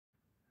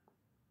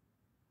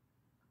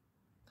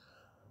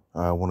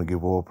I want to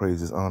give all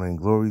praises, honor, and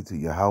glory to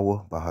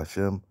Yahweh,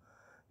 Bahashem,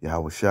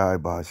 Yahweh Shai,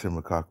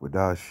 Bahashem Rakak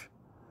Radash.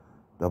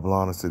 Double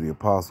honors to the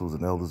apostles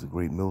and elders of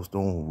Great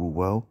Millstone who rule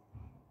well.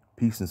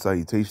 Peace and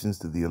salutations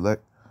to the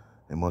elect,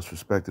 and much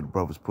respect to the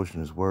brothers pushing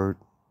his word,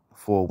 the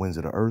four winds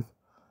of the earth.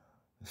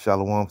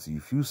 Shalom to you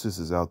few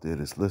sisters out there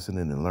that's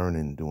listening and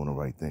learning and doing the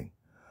right thing.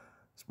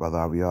 It's Brother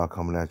Ariel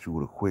coming at you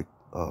with a quick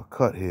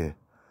cut here.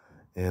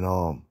 And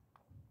I'm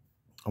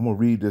going to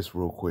read this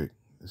real quick.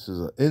 This is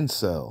an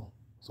incel.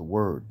 It's a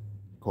word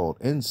called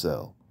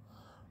incel,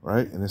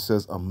 right? And it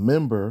says a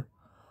member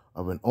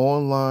of an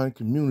online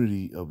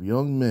community of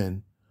young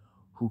men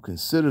who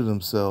consider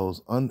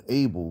themselves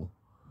unable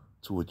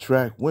to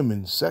attract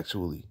women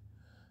sexually,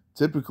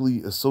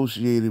 typically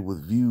associated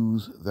with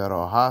views that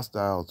are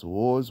hostile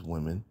towards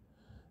women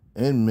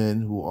and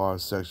men who are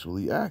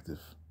sexually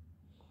active.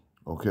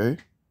 Okay?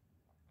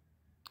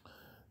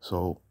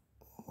 So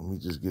let me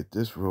just get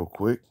this real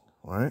quick,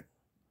 right?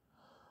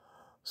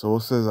 So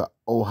it says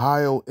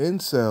Ohio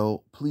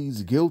incel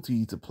pleads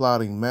guilty to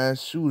plotting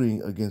mass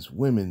shooting against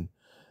women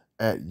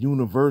at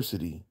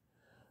university,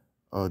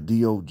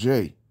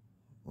 DOJ,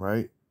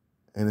 right?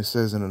 And it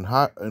says an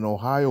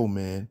Ohio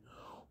man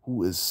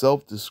who is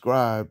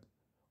self-described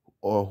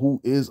or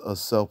who is a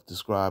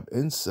self-described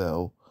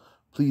incel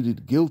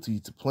pleaded guilty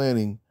to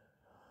planning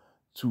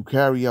to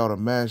carry out a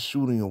mass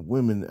shooting of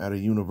women at a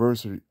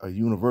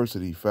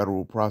university,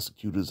 federal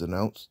prosecutors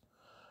announced.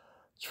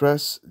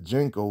 Tress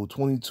Jenko,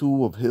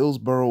 22, of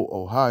Hillsboro,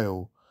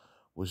 Ohio,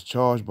 was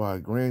charged by a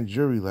grand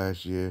jury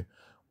last year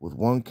with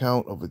one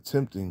count of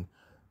attempting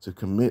to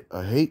commit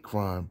a hate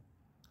crime.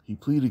 He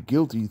pleaded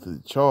guilty to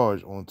the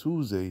charge on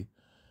Tuesday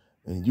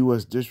in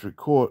U.S. District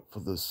Court for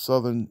the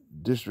Southern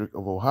District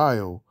of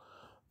Ohio.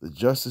 The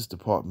Justice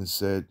Department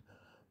said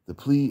the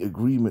plea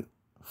agreement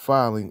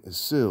filing is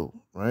sealed,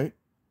 right?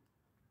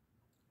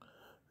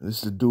 And this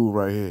is the dude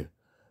right here.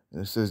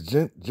 And it says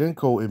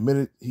Jenko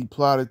admitted he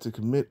plotted to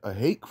commit a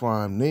hate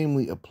crime,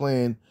 namely a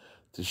plan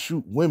to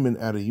shoot women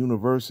at a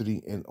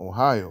university in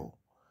Ohio.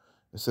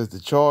 It says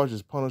the charge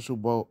is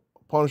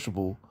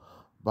punishable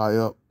by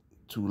up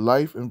to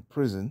life in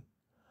prison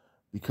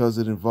because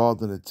it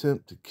involved an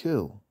attempt to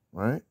kill,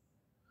 right?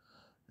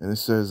 And it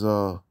says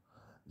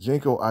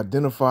Jenko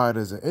identified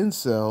as an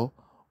incel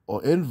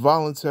or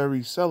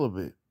involuntary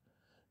celibate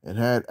and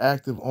had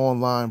active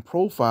online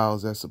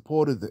profiles that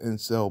supported the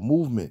incel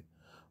movement.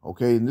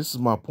 Okay, and this is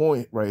my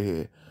point right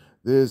here.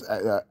 There's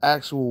an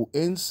actual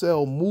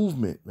incel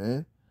movement,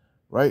 man,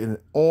 right? In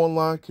an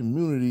online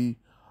community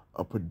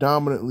of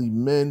predominantly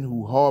men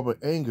who harbor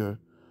anger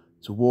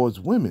towards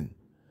women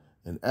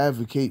and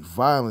advocate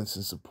violence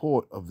in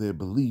support of their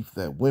belief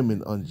that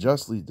women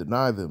unjustly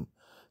deny them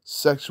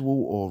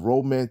sexual or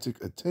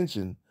romantic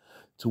attention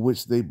to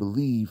which they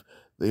believe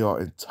they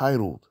are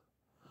entitled.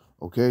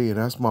 Okay, and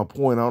that's my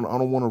point. I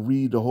don't want to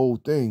read the whole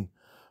thing,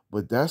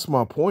 but that's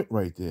my point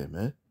right there,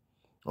 man.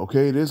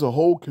 Okay, there's a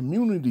whole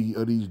community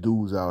of these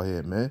dudes out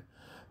here, man,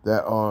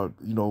 that are,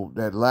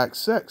 that lack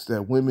sex,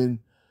 that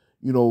women,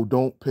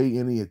 don't pay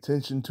any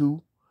attention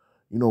to,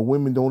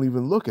 women don't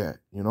even look at,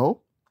 and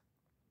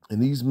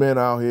these men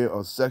out here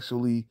are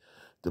sexually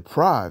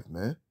deprived,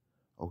 man.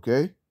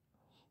 Okay,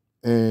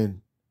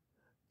 and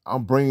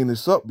I'm bringing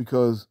this up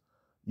because,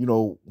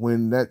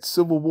 when that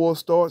civil war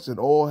starts and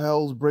all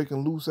hell's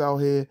breaking loose out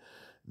here,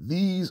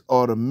 these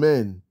are the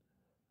men,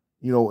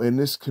 in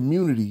this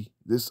community,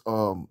 this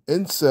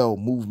incel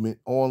movement,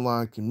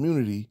 online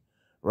community,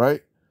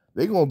 right?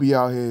 They're gonna be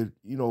out here,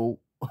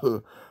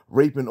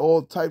 raping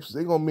all types.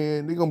 They're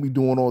gonna be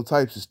doing all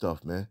types of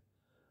stuff, man.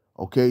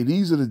 Okay,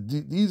 these are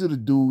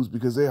the dudes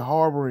because they're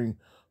harboring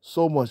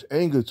so much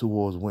anger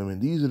towards women.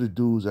 These are the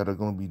dudes that are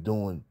gonna be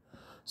doing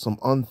some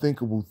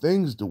unthinkable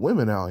things to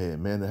women out here,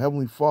 man. The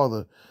Heavenly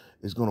Father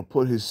is gonna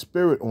put His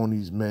Spirit on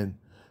these men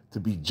to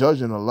be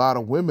judging a lot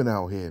of women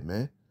out here,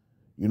 man.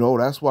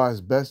 That's why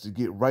it's best to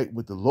get right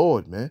with the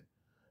Lord, man.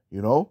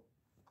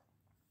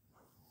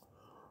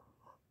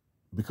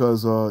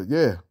 Because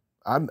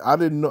I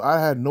didn't know. I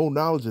had no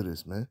knowledge of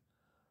this, man.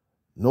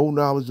 No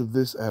knowledge of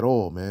this at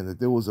all, man. That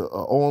there was a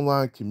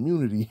online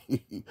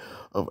community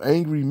of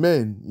angry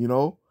men,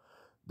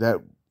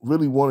 that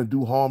really want to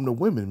do harm to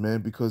women,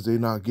 man, because they're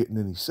not getting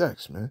any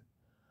sex, man.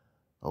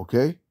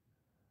 Okay.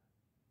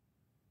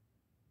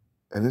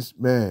 And this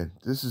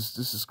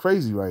is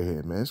crazy right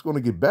here, man. It's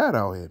gonna get bad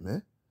out here,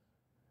 man.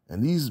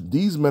 And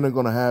these men are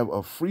gonna have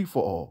a free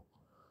for all.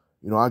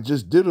 I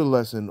just did a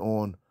lesson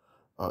on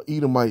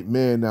Edomite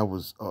man that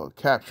was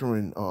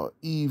capturing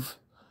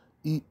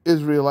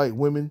Israelite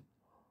women,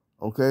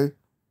 okay,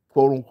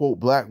 quote unquote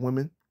black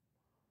women,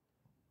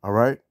 all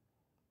right,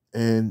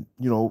 and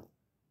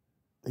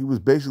he was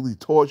basically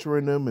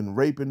torturing them and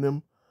raping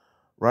them,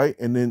 right,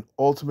 and then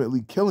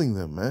ultimately killing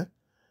them, man.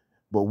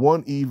 But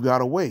one Eve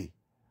got away,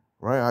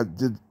 right? I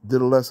did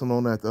a lesson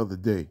on that the other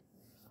day,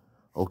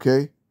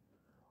 okay,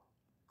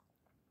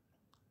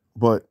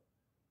 but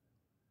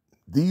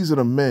these are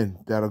the men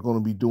that are going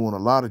to be doing a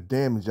lot of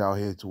damage out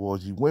here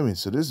towards you women.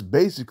 So this is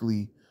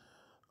basically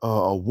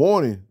a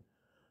warning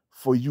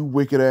for you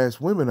wicked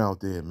ass women out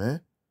there,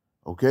 man.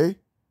 Okay?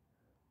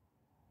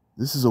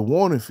 This is a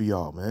warning for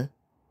y'all, man.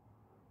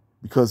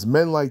 Because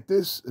men like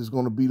this is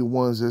going to be the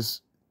ones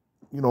that's,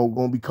 going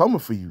to be coming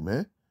for you,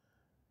 man.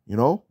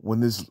 When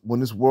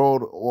this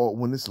world, or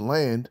when this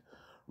land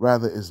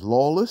rather, is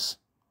lawless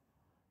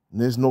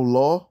and there's no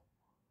law,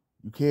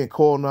 you can't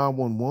call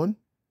 911.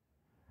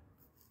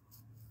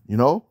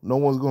 No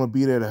one's going to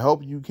be there to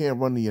help you. You can't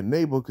run to your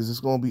neighbor because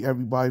it's going to be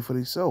everybody for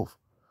themselves.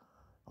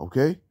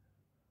 Okay?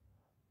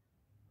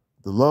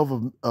 The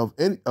love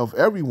of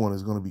everyone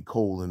is going to be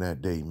cold in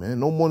that day,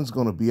 man. No one's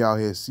going to be out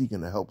here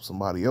seeking to help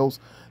somebody else.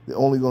 They're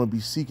only going to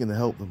be seeking to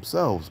help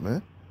themselves,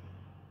 man.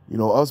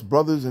 Us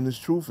brothers in this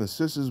truth and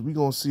sisters, we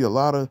going to see a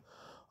lot of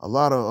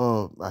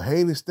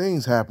heinous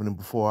things happening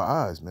before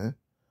our eyes, man.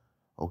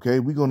 Okay?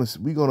 We're going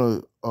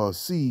to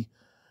see,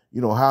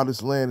 how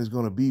this land is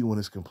going to be when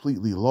it's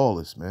completely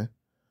lawless, man.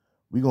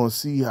 We're going to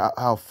see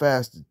how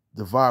fast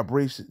the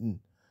vibration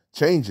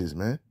changes,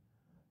 man.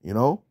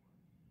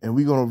 And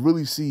we're going to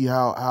really see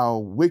how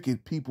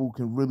wicked people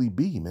can really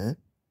be, man.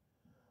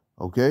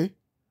 Okay?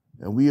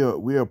 And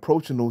we're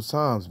approaching those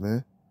times,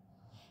 man.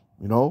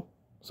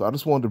 So I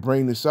just wanted to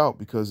bring this out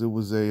because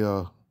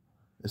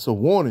it's a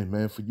warning,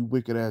 man, for you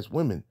wicked ass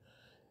women.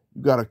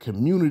 You got a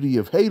community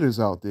of haters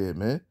out there,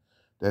 man,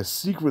 that's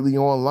secretly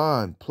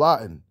online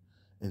plotting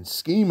and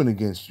scheming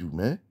against you,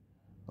 man.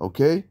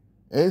 Okay?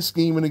 And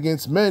scheming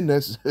against men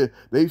that's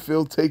they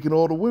feel taking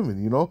all the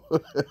women,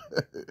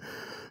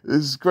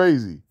 This is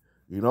crazy,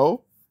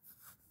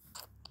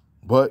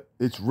 But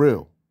it's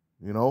real,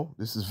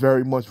 This is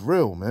very much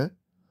real, man.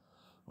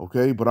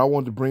 Okay? But I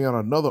wanted to bring out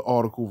another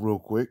article real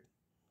quick.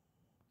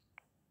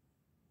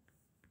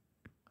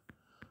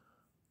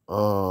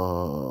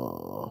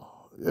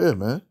 Yeah,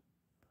 man.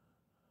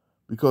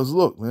 Because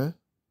look, man,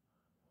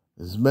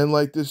 there's men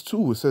like this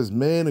too. It says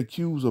man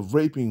accused of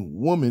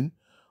raping woman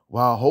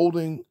while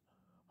holding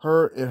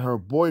her and her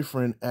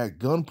boyfriend at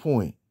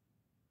gunpoint.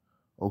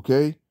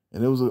 Okay?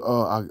 And it was,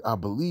 I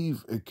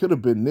believe it could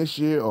have been this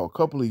year or a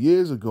couple of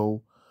years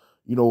ago,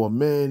 a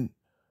man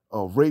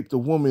raped a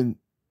woman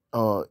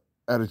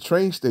at a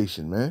train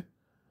station, man,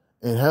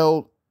 and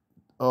held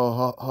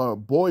her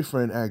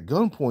boyfriend at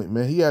gunpoint,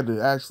 man. He had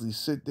to actually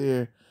sit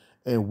there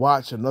and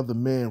watch another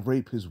man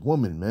rape his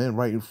woman, man,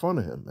 right in front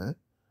of him, man.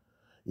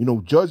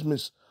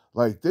 Judgments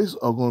like this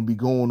are going to be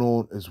going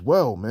on as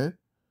well, man.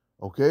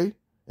 Okay?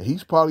 And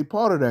he's probably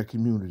part of that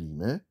community,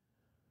 man.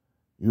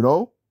 You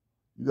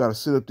got to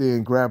sit up there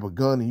and grab a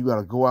gun and you got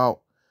to go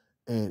out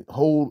and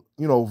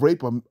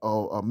rape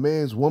a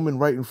man's woman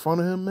right in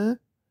front of him, man.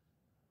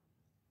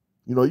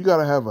 You got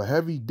to have a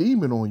heavy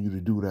demon on you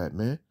to do that,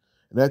 man.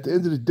 And at the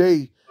end of the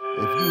day,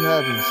 if you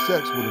having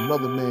sex with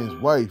another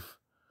man's wife,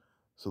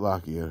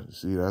 Salakia,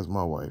 see, that's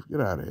my wife.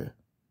 Get out of here.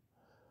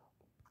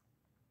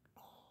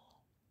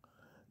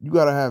 You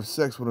got to have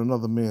sex with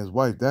another man's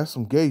wife. That's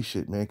some gay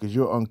shit, man, because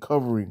you're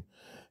uncovering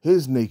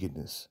his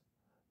nakedness,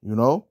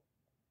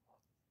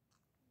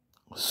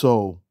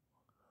 So,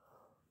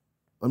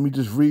 let me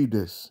just read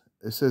this.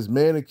 It says,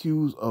 man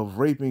accused of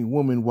raping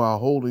woman while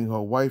holding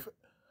her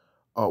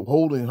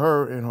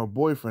and her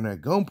boyfriend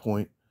at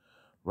gunpoint,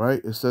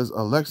 right? It says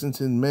a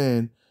Lexington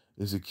man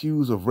is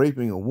accused of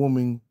raping a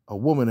woman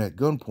at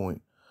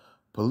gunpoint.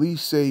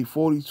 Police say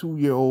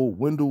 42-year-old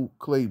Wendell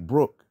Clay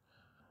Brook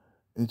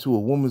into a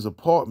woman's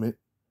apartment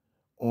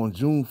on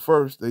June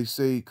 1st. They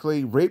say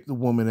Clay raped the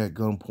woman at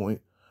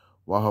gunpoint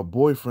while her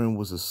boyfriend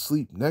was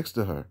asleep next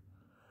to her.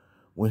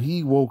 When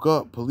he woke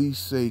up, police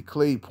say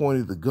Clay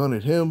pointed the gun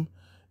at him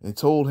and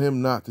told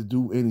him not to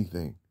do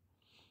anything.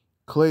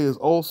 Clay is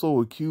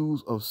also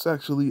accused of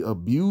sexually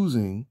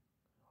abusing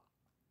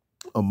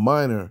a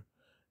minor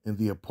in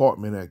the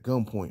apartment at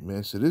gunpoint,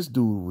 man. So this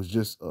dude was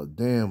just a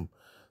damn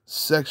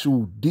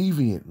sexual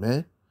deviant,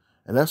 man.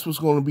 And that's what's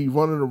going to be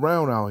running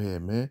around out here,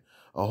 man.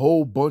 A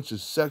whole bunch of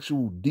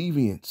sexual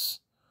deviants,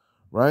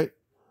 right?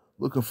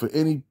 Looking for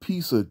any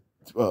piece of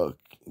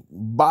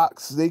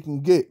box they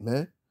can get,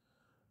 man.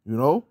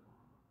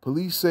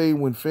 Police say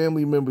when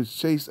family members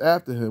chased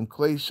after him,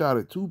 Clay shot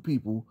at 2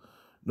 people.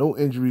 No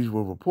injuries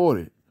were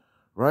reported,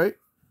 right?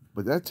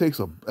 But that's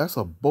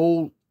a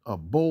bold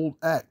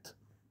act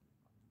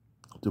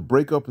to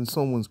break up in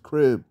someone's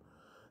crib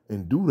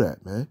and do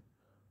that, man.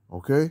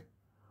 Okay?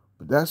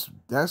 But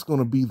that's going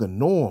to be the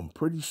norm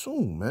pretty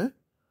soon, man.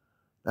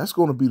 That's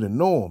going to be the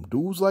norm.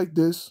 Dudes like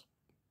this,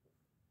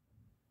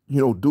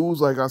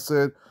 dudes like I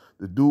said,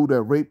 the dude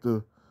that raped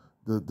the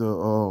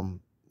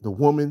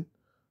woman,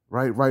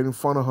 right in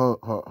front of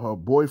her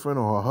boyfriend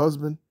or her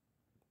husband,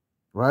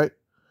 right?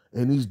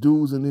 And these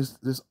dudes in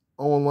this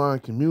online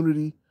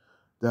community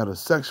that are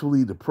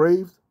sexually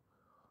depraved,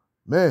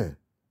 man,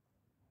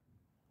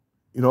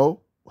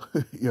 yo,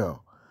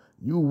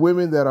 you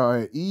women that are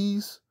at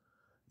ease,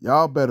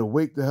 y'all better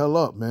wake the hell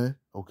up, man,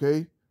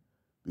 okay?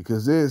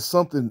 Because there's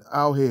something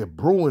out here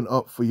brewing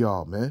up for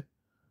y'all, man,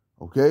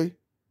 okay?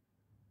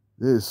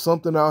 There's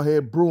something out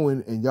here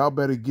brewing, and y'all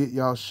better get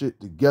y'all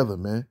shit together,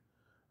 man,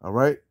 all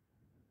right?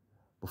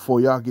 Before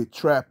y'all get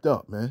trapped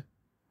up, man.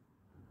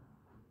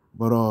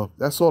 But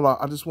that's all.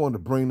 I just wanted to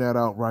bring that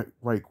out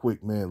right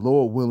quick, man.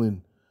 Lord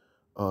willing,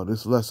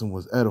 this lesson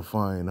was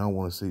edifying. I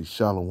want to say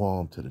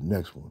shalom to the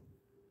next one.